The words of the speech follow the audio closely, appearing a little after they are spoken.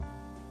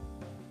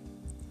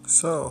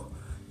So,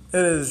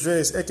 it is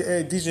Dre's,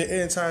 aka DJ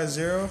Anti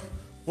Zero.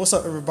 What's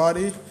up,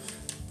 everybody?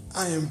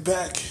 I am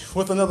back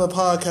with another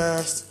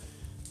podcast,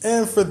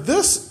 and for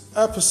this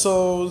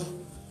episode,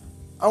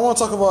 I want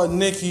to talk about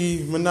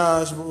Nicki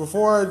Minaj. But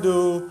before I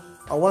do,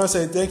 I want to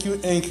say thank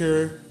you,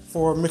 Anchor,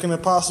 for making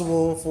it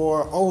possible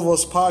for all of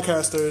us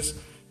podcasters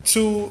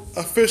to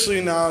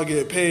officially now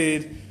get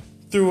paid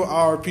through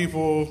our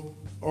people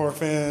or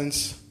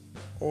fans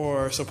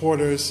or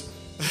supporters,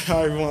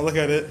 however you want to look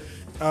at it.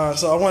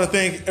 So I want to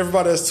thank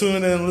everybody that's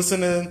tuning in,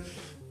 listening.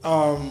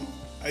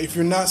 If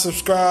you're not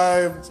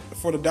subscribed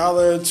for the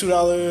 $1,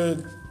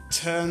 $2,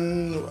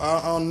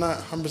 $10, I'm not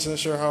 100%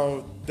 sure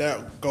how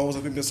that goes. I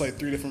think there's like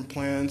 3 different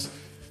plans.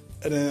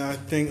 And then I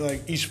think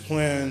like each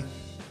plan,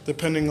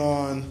 depending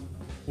on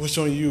which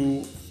one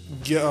you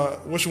get,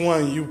 which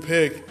one you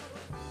pick,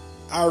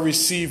 I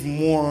receive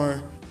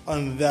more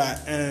on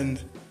that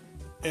end.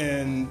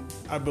 And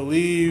I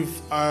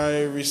believe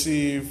I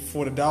receive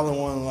for the $1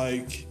 one,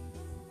 like,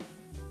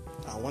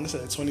 I want to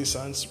say 20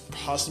 cents,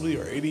 possibly,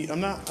 or 80. I'm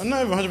not even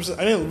 100%.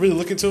 I didn't really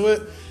look into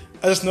it.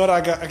 I just know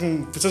that I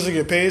can potentially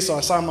get paid, so I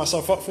signed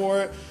myself up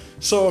for it.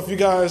 So if you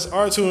guys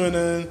are tuning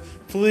in,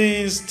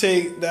 please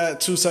take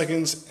that 2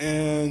 seconds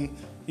and,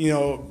 be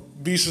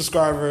a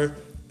subscriber.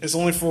 It's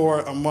only for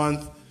a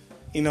month.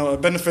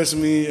 It benefits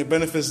me. It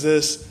benefits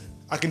this.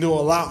 I can do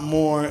a lot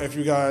more if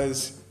you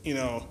guys,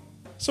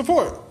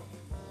 support.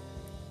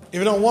 If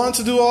you don't want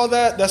to do all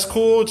that, that's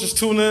cool. Just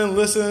tune in,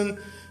 listen.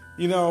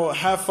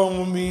 Have fun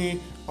with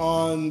me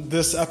on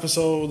this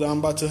episode that I'm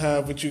about to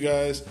have with you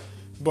guys.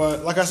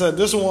 But like I said,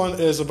 this one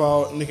is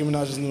about Nicki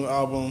Minaj's new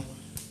album.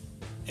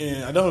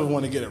 And I don't even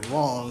want to get it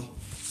wrong.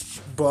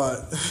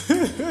 But,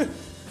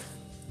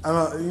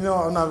 I'm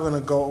not going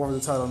to go over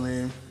the title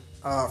name.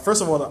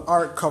 First of all, the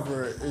art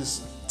cover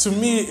to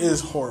me,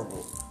 is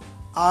horrible.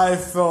 I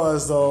feel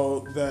as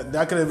though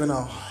that could have been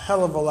a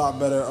hell of a lot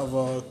better of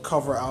a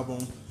cover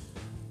album.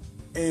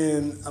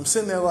 And I'm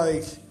sitting there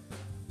like,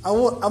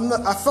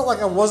 I felt like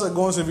I wasn't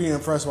going to be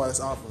impressed by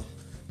this album.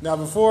 Now,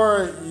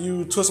 before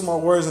you twist my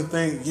words and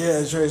think,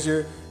 yeah, Trace,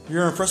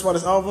 you're impressed by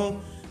this album,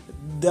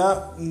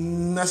 that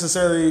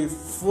necessarily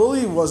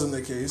fully wasn't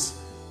the case.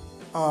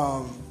 I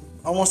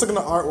want to stick on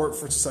the artwork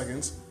for 2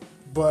 seconds.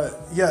 But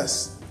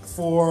yes,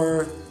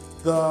 for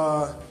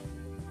the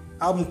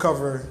album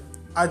cover,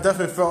 I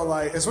definitely felt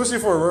like, especially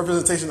for a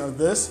representation of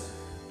this,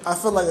 I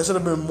felt like it should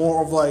have been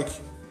more of like,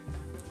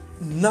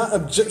 not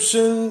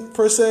Egyptian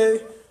per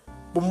se,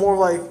 but more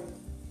like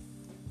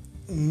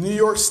New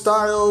York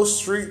style,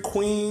 street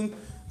queen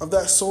of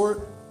that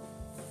sort.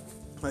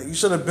 Like, you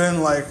should have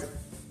been like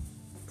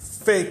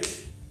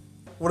fake.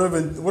 Would have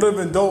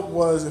been dope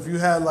was if you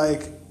had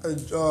like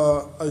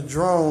a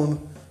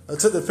drone that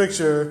took the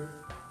picture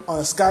on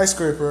a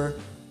skyscraper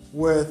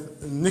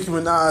with Nicki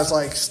Minaj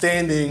like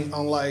standing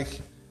on like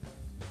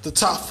the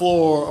top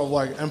floor of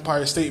like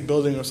Empire State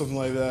Building or something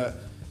like that.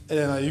 And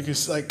then you can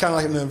like kind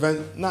of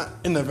like not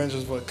in the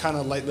Avengers, but kind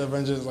of like the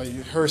Avengers, like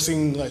her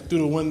seeing like through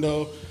the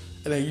window,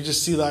 and then you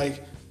just see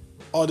like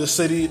all the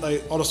city,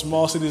 like all the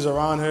small cities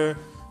around her,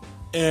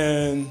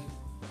 and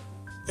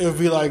it would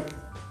be like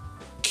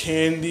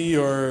candy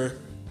or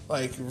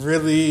like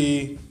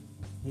really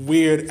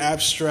weird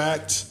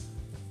abstract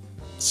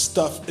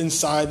stuff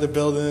inside the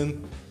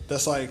building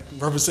that's like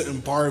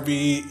representing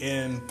Barbie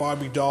and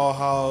Barbie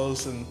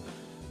dollhouse, and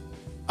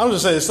I'm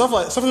just saying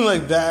something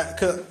like that.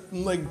 Cause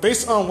like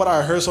based on what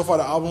I heard so far,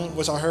 the album,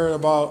 which I heard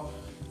about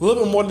a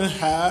little bit more than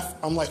half,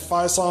 I'm like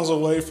 5 songs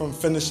away from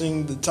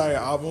finishing the entire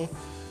album.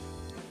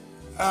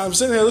 I'm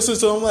sitting here listening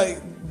to it, I'm like,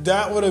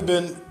 that would have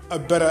been a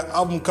better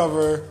album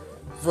cover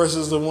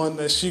versus the one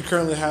that she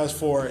currently has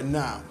for it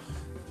now.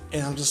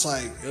 And I'm just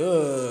like,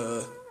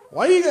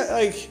 why you got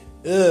like,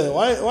 it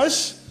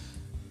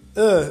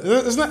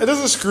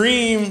doesn't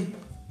scream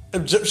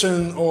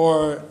Egyptian,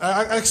 or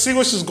I see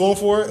what she's going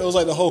for. It was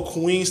like the whole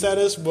queen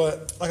status,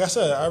 but like I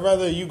said, I'd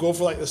rather you go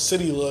for like the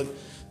city look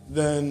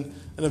than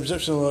an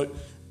Egyptian look.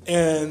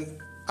 And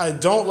I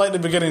don't like the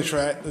beginning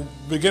track. The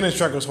beginning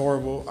track was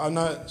horrible. I'm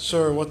not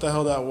sure what the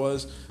hell that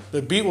was.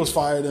 The beat was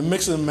fire. The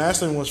mixing and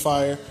mastering was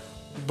fire,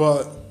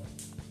 but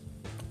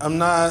I'm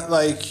not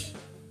like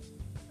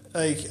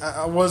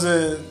I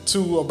wasn't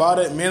too about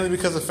it, mainly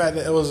because of the fact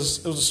that it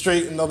was a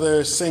straight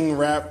another sing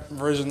rap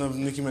version of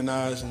Nicki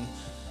Minaj. And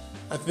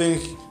I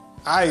think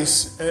I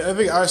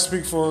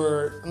speak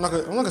for, I'm not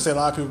gonna say a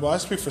lot of people, but I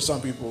speak for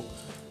some people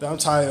that I'm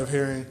tired of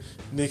hearing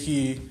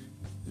Nicki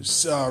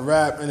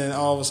rap and then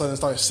all of a sudden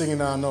start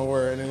singing out of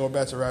nowhere and then go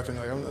back to rapping.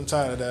 Like, I'm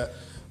tired of that.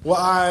 What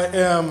I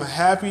am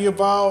happy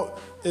about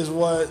is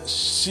what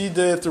she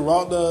did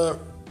throughout the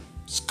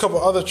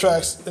couple other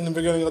tracks in the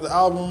beginning of the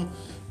album,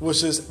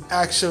 which is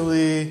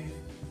actually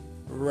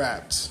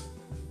rapped.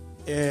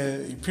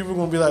 And people are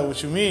gonna be like,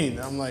 what you mean?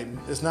 I'm like,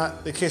 it's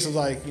not the case of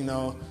like,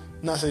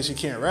 not saying she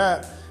can't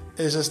rap.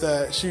 It's just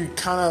that she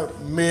kind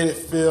of made it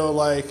feel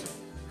like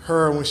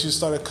her when she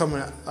started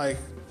coming like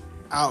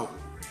out.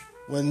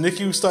 When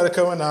Nicki started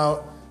coming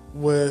out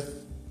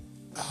with,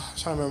 I'm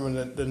trying to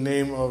remember the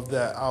name of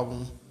that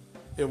album.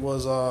 It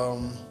was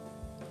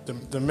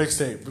the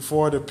mixtape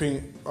before the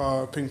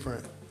pink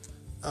print.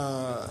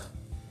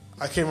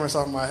 I can't remember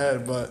off my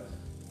head, but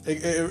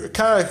it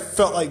kind of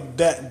felt like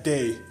that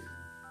day,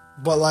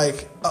 but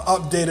like an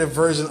updated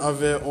version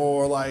of it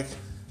or like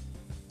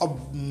a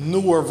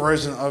newer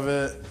version of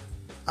it.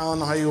 I don't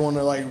know how you want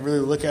to like really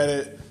look at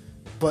it,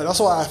 but that's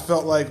what I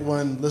felt like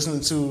when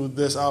listening to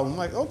this album.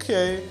 Like,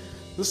 okay,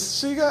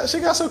 she got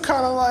some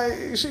kind of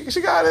like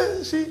she got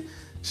it.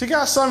 She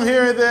got some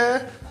here and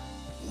there.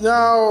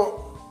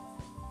 Now,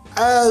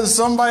 as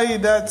somebody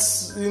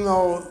that's, you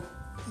know,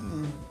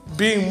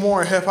 being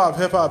more hip hop,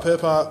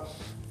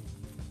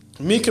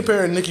 me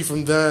comparing Nicki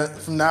from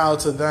now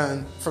to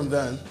then,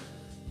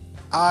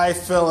 I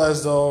feel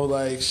as though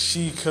like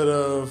she could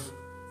have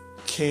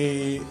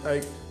came,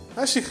 like,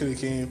 not she could have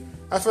came.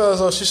 I feel as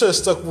though she should have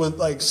stuck with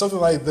like something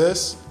like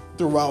this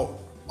throughout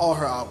all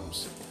her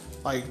albums,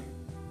 like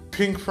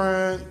Pink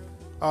Print,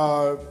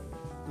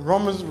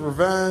 Roman's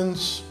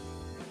Revenge.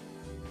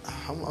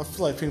 I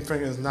feel like Pink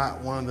Print is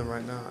not one of them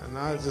right now, and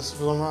I just,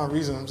 for some odd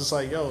reason, I'm just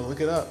like, yo,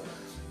 look it up.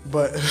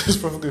 But it's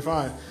perfectly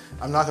fine.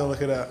 I'm not gonna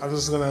look it up. I'm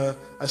just gonna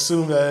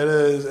assume that it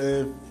is,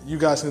 and you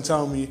guys can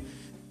tell me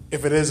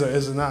if it is or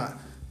is not.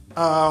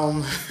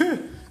 I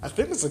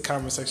think it's a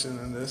comment section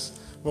in this,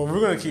 but we're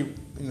gonna keep,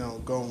 you know,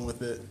 going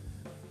with it.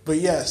 But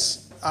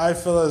yes, I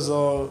feel as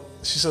though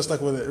she should have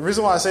stuck with it. The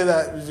reason why I say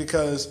that is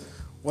because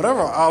whatever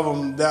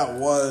album that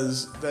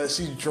was that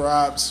she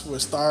dropped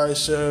with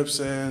Starships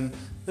and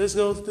Let's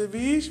Go to the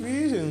Beach,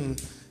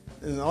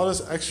 and all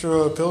this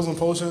extra pills and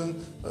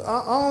potions. I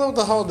don't know what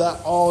the hell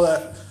all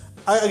that.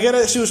 I get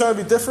it. She was trying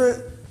to be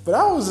different, but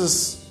I was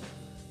just,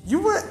 you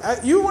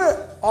went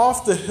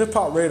off the hip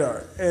hop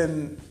radar.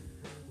 And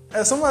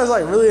as somebody's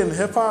like really in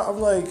hip hop,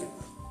 I'm like,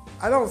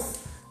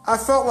 I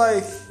felt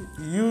like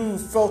you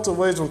felt the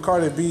waves when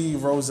Cardi B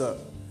rose up,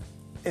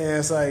 and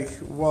it's like,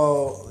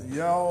 well,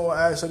 yo,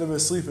 I should have been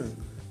sleeping,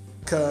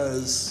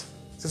 cause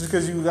just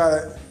because you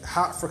got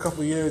hot for a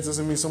couple of years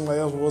doesn't mean somebody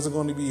else wasn't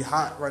going to be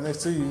hot right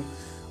next to you.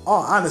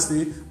 All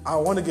honesty, I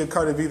want to give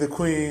Cardi B the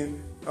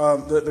queen,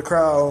 the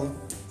crown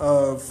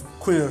of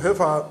queen of hip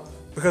hop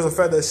because of the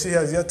fact that she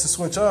has yet to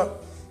switch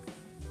up,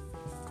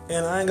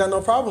 and I ain't got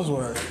no problems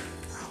with her.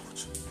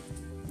 Ouch.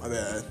 My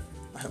bad.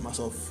 I hit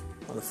myself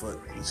on the foot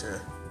in the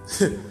chair.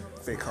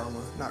 Fake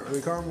karma. Not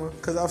really karma,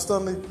 because I was still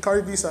on the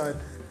Cardi B side.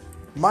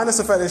 Minus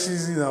the fact that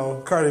she's, you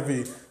know, Cardi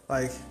B.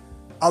 Like,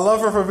 I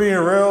love her for being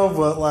real,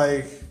 but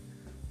like,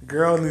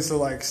 girl needs to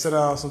like sit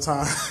down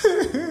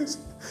sometimes.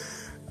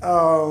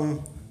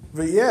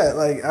 But yeah,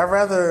 like,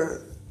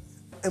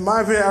 in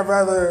my opinion, I'd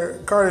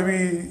rather Cardi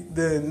B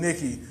than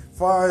Nicki, as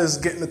far as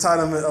getting the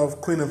title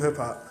of Queen of Hip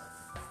Hop.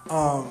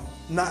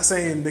 Not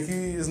saying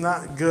Nicki is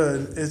not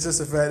good, it's just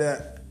the fact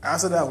that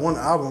after that one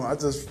album,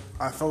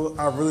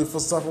 I really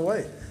feel stuff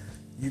away.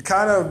 You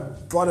kind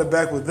of brought it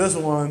back with this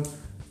one,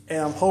 and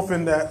I'm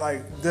hoping that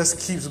like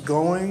this keeps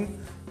going,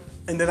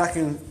 and then I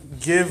can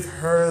give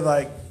her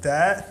like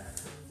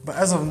that. But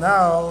as of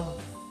now,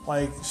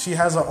 like, she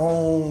has her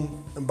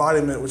own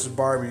embodiment, which is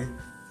Barbie.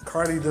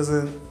 Cardi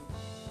doesn't,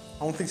 I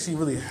don't think she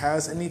really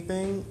has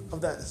anything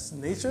of that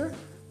nature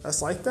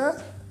that's like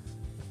that,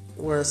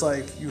 where it's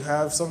like you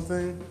have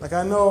something. Like,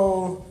 I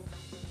know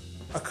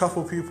a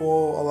couple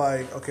people are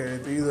like, okay,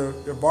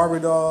 they're Barbie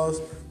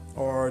dolls,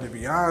 or the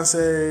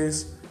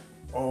Beyoncés,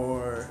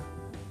 or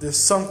there's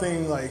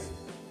something like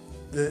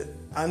that.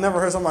 I never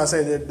heard somebody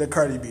say that they're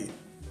Cardi B,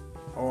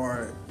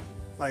 or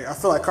like, I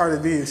feel like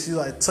Cardi B, she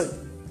like took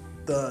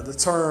the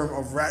term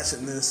of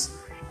ratchetness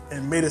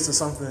and made it to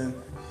something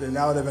that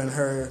now would have been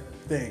her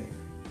thing.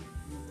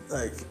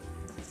 Like,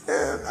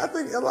 and I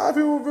think a lot of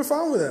people would be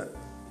fine with that.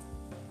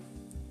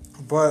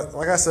 But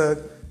like I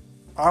said,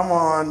 I'm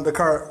on the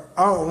card.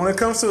 When it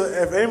comes to,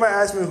 if anybody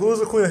asks me who's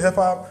the queen of hip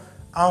hop,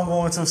 I'm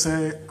going to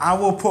say I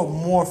will put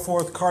more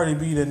forth Cardi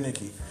B than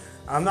Nicki.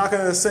 I'm not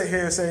going to sit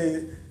here and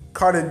say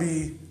Cardi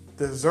B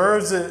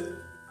deserves it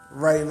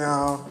right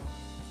now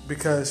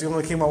because she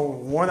only came out with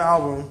one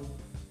album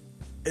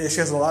and she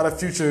has a lot of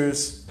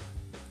features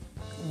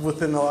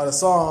within a lot of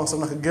songs, so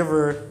I'm not going to give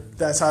her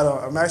that title.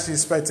 I'm actually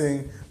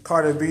expecting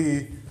Cardi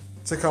B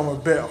to come a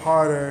bit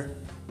harder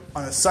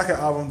on the second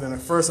album than the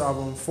first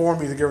album for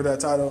me to give her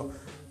that title.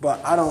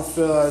 But I don't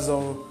feel as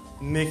though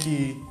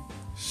Nicki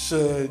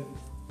should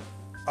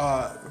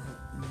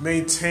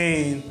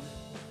maintain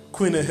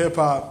Queen of Hip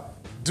Hop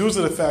due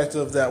to the fact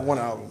of that one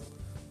album.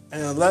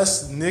 And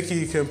unless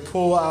Nicki can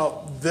pull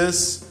out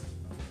this,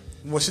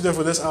 what she did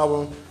for this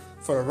album,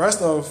 for the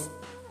rest of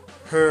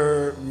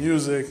her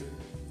music,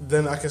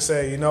 then I can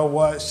say, you know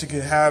what, she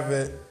can have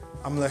it.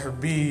 I'm gonna let her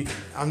be.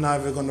 I'm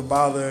not even gonna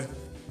bother,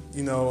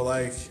 you know,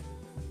 like,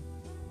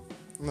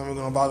 I'm not even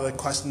gonna bother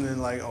questioning,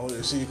 like, oh,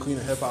 is she a queen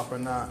of hip hop or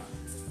not?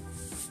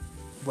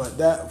 But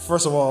that,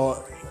 first of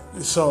all,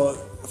 so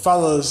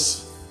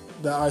fellas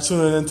that are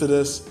tuning into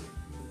this,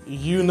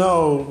 you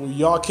know,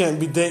 y'all can't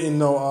be dating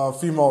no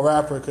female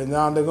rapper, because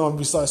now they're gonna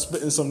be start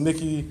spitting some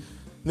Nicki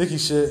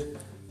shit,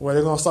 where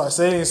they're gonna start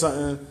saying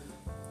something,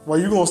 where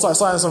you're gonna start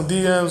signing some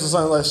DMs or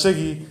something like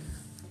Shiggy,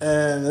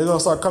 And they're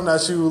gonna start coming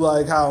at you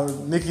like how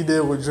Nicki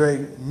did with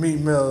Drake, Meek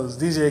Mills,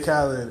 DJ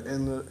Khaled,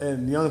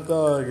 and Young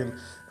Thug, and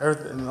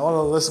everything, and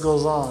all the list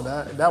goes on.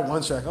 That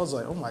one track, I was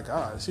like, oh my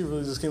god, she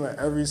really just came at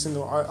every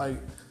single art, like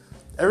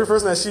every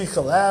person that she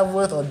collabed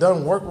with or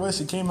done work with,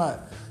 she came at.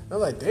 I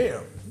was like,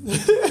 damn,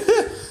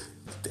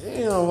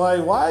 damn,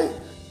 like why,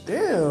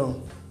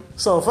 damn.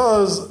 So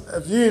fellas,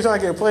 if you ain't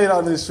trying to get played out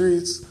in the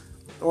streets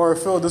or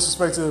feel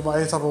disrespected by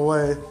any type of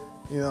way,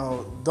 you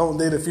know, don't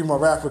date a female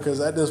rapper,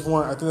 because at this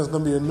point, I think there's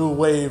going to be a new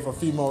wave of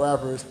female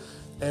rappers.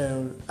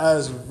 And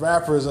as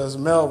rappers, as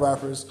male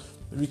rappers,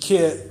 we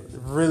can't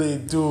really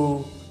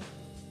do,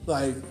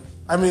 like,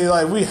 I mean,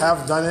 like, we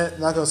have done it. I'm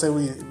not going to say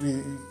we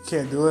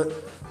can't do it.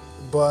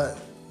 But,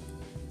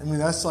 I mean,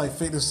 that's, like,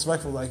 fake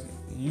disrespectful. Like,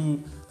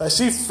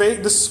 she fake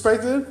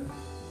disrespected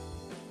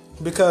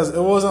because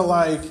it wasn't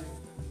like,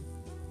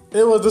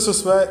 it was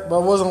disrespect,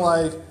 but it wasn't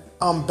like,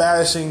 I'm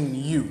bashing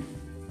you.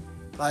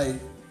 Like,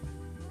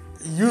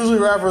 usually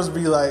rappers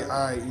be like,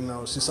 all right, you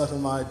know, she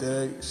sucking my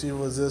dick. She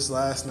was this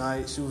last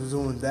night. She was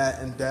doing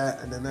that, and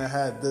then I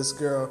had this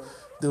girl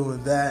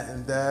doing that,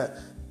 and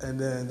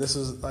then this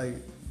is like,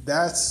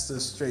 that's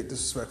just straight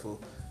disrespectful.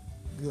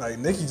 Like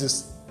Nicki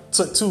just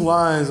took 2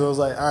 lines and was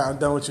like, all right, I'm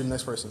done with you,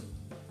 next person.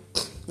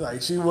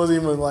 Like she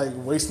wasn't even like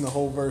wasting the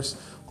whole verse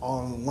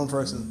on one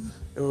person.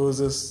 It was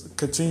just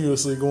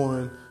continuously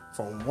going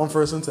from one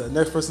person to the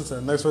next person to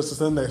the next person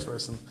to the next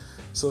person.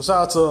 So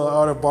shout out to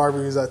all the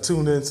Barbies that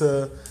tuned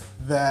into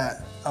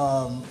that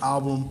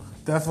album.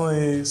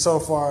 Definitely so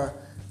far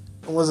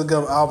it was a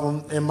good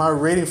album, and my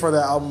rating for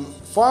that album,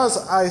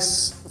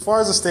 as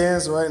far as it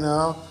stands right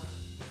now,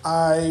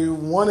 I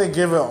want to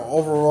give it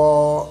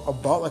overall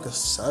about like a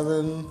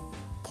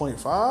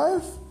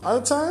 7.5 out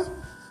of 10,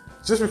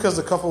 just because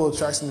a couple of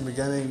tracks in the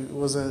beginning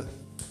wasn't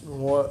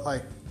what,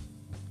 like,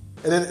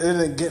 it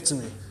didn't get to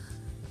me.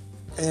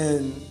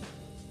 And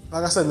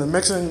like I said, the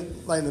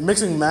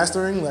mixing,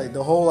 mastering, like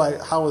the whole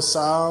like how it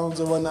sounds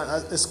and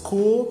whatnot, it's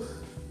cool.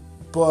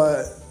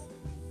 But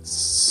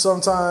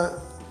sometimes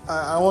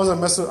I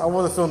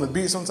wasn't feeling the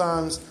beat.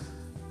 Sometimes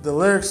the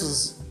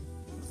lyrics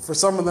for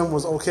some of them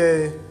was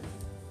okay.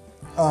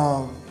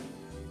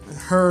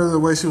 The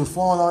way she was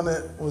flowing on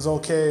it was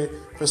okay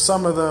for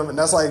some of them, and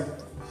that's like,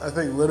 I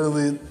think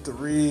literally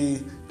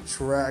 3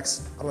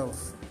 tracks out of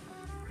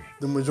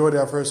the majority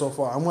I've heard so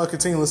far. I'm gonna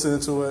continue listening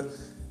to it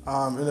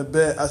in a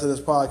bit after this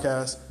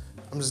podcast.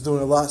 I'm just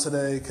doing a lot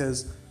today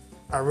because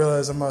I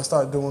realize I'm gonna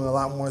start doing a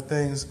lot more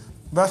things.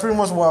 But that's pretty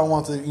much what I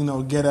want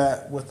to, get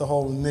at with the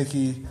whole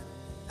Nicki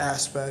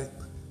aspect.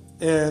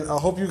 And I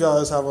hope you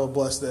guys have a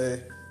blessed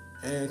day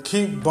and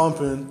keep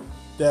bumping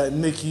that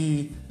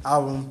Nicki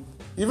album.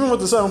 Even with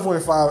the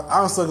 7.5,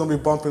 I'm still gonna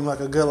be bumping like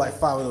a good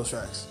 5 of those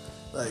tracks.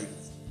 Like,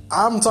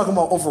 I'm talking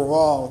about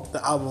overall,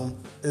 the album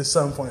is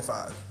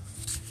 7.5.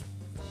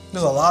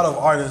 There's a lot of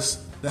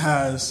artists that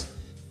has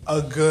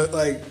a good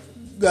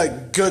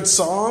good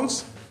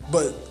songs,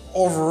 but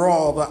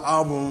overall the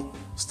album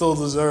still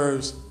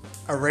deserves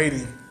a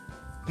rating.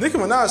 Nicki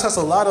Minaj has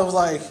a lot of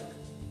 9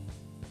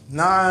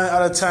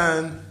 out of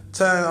 10,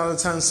 10 out of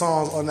 10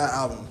 songs on that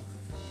album.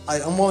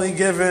 I'm only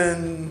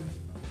giving,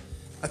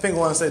 I think I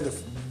want to say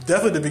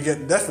definitely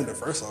the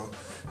first song,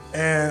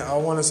 and I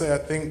want to say I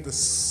think the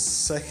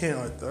second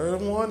or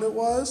third one it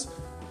was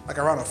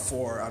around a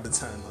 4 out of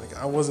 10.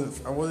 I wasn't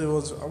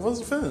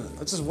feeling it.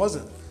 I just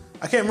wasn't.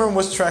 I can't remember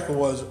which track it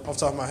was off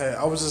the top of my head.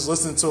 I was just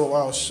listening to it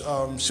while I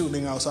was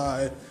shooting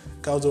outside.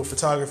 I was doing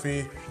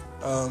photography,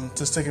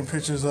 just taking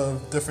pictures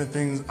of different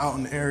things out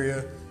in the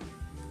area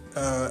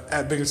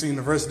at Binghamton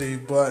University.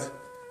 But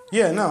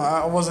yeah, no,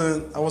 I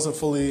wasn't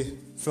fully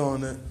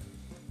feeling it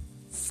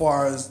as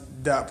far as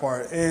that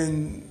part.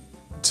 And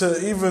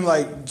to even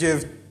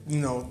give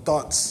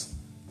thoughts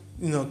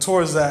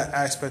towards that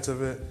aspect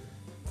of it,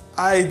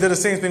 I did the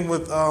same thing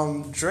with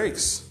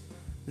Drake's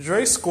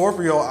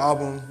Scorpio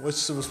album, which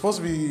was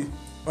supposed to be,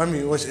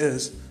 which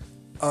is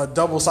a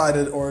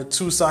double-sided or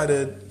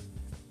two-sided,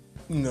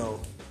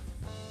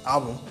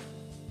 album.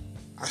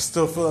 I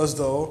still feel as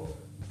though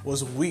it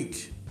was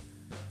weak.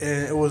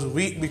 And it was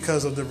weak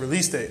because of the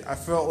release date. I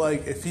felt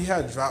like if he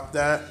had dropped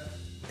that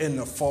in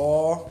the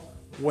fall,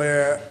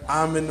 where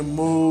I'm in the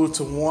mood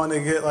to want to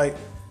get,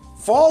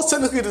 fall's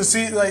technically the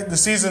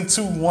season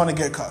to want to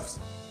get cuffed.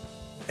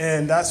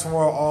 And that's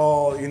for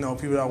all,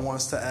 people that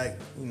wants to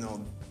act,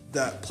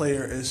 that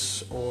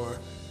player-ish or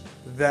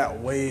that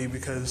way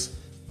because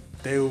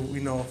they,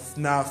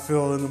 now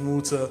feel in the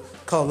mood to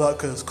cuddle up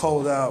because it's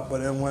cold out. But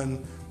then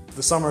when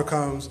the summer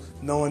comes,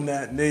 knowing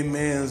that they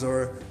mans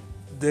or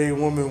they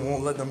woman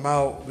won't let them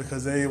out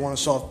because they want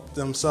to show off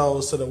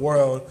themselves to the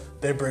world,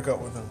 they break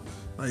up with them.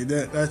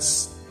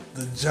 That's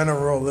the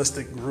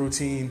generalistic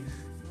routine.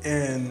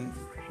 And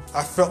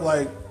I felt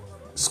like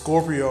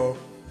Scorpio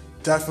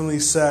definitely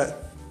set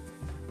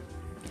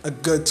a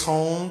good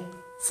tone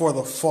for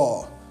the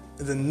fall.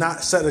 It did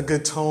not set a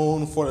good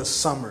tone for the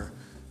summer.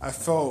 I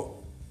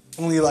felt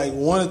only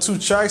 1 or 2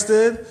 tracks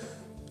did,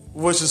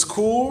 which is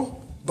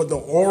cool, but the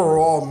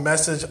overall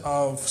message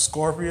of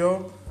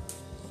Scorpio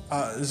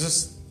is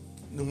just,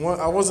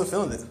 I wasn't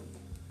feeling it.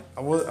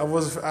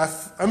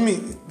 I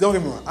mean, don't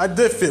get me wrong, I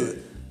did feel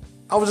it.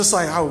 I was just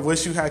like, I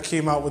wish you had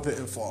came out with it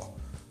in fall.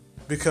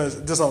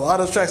 Because there's a lot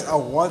of tracks I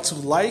want to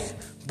like,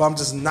 but I'm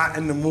just not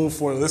in the mood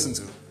for to listen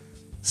to.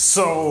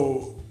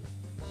 So,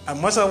 as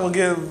much as I will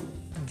give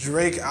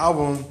Drake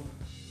album,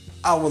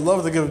 I would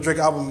love to give Drake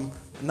album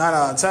 9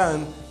 out of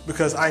 10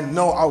 because I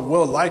know I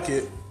will like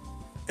it.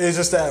 It's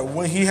just that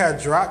when he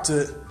had dropped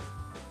it,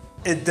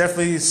 it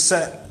definitely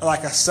set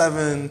like a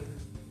 7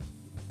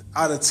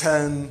 out of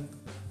 10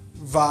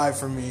 vibe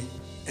for me.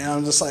 And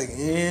I'm just like,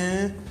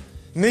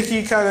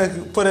 Nicki kind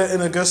of put it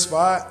in a good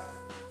spot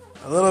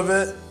a little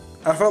bit.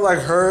 I felt like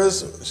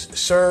hers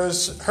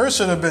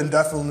should have been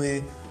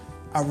definitely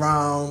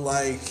around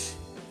like,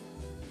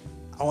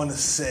 I want to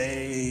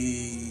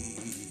say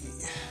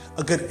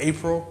a good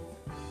April.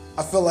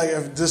 I feel like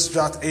if this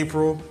dropped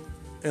April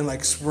in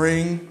like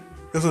spring,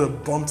 this would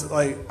have bumped,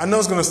 like, I know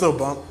it's going to still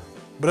bump,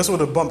 but this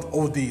would have bumped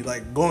OD.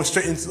 Like going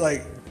straight into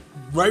like,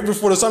 right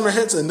before the summer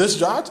hits and this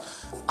dropped,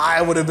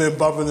 I would have been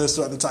bumping this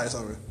throughout the entire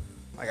summer.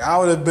 Like I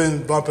would have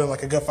been bumping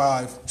like a good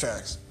 5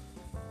 tracks.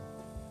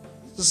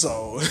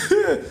 So,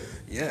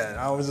 yeah,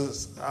 I was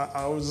just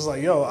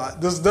like, yo,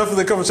 there's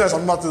definitely a couple tracks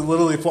I'm about to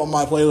literally put on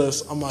my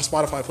playlist, on my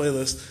Spotify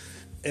playlist,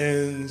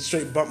 and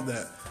straight bump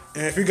that.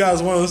 And if you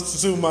guys want to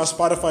listen to my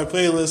Spotify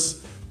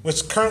playlist,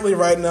 which currently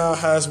right now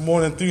has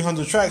more than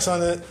 300 tracks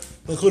on it,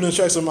 including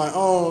tracks of my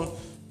own,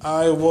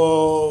 I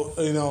will,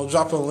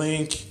 drop a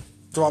link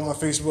throughout my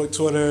Facebook,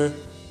 Twitter,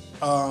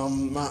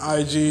 my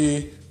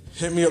IG.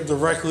 Hit me up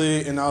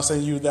directly, and I'll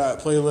send you that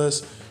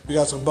playlist. You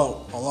guys can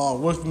bump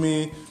along with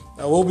me.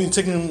 I will be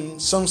taking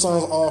some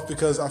songs off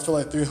because I feel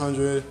like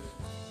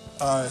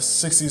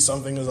 360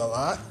 something is a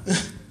lot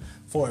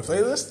for a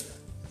playlist.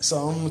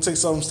 So I'm gonna take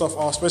some stuff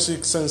off,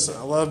 especially since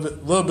a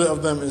little bit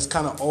of them is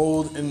kind of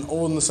old in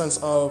the sense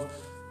of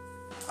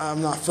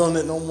I'm not feeling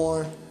it no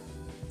more.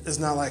 It's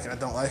not like I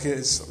don't like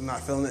it; I'm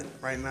not feeling it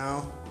right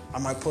now. I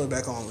might put it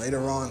back on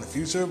later on in the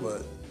future,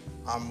 but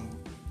I'm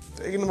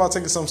thinking about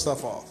taking some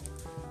stuff off.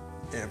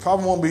 And it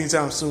probably won't be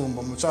anytime soon,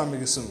 but I'm gonna try to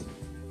make it soon.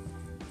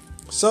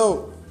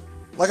 So,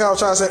 like I was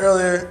trying to say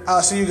earlier,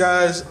 I'll see you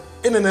guys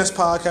in the next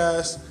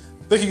podcast.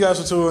 Thank you guys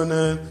for tuning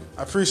in.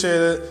 I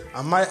appreciate it.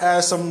 I might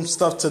add some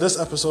stuff to this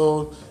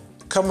episode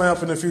coming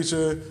up in the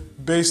future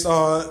based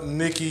on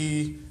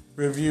Nicki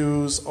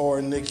reviews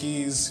or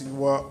Nicki's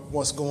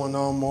what's going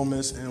on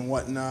moments and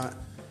whatnot.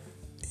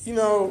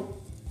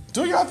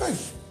 Do your thing.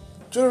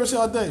 Enjoy the rest of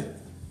y'all day.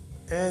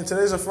 And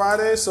today's a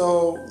Friday,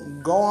 so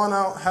go on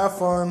out, have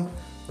fun,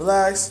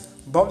 relax,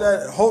 bump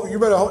that. You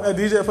better hope that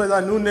DJ plays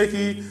that new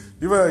Nicki.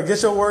 You better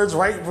get your words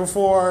right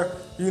before,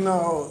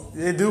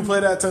 they do play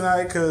that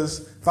tonight,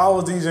 because if I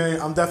was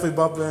DJing, I'm definitely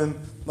bumping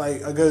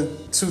like a good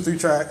 2-3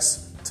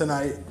 tracks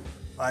tonight,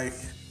 like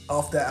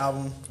off that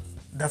album.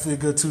 Definitely a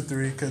good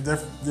 2-3, because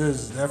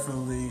there's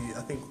definitely,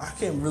 I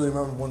can't really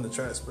remember one of the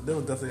tracks, but there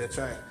was definitely a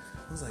track.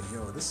 I was like,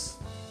 yo, this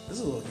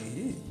is a low-key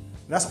heat.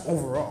 And that's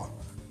overall.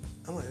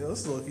 I'm like, yo, this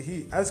is a low-key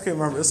heat. I just can't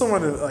remember. It's somewhere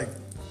like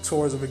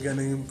towards the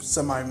beginning,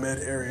 semi-mid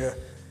area.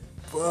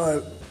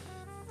 But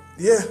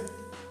yeah,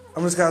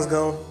 I'm just guys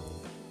go.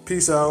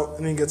 Peace out,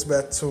 and then gets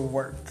back to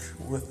work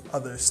with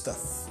other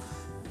stuff.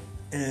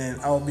 And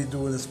I will be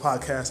doing this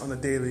podcast on a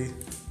daily,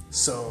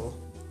 so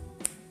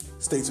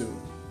stay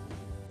tuned.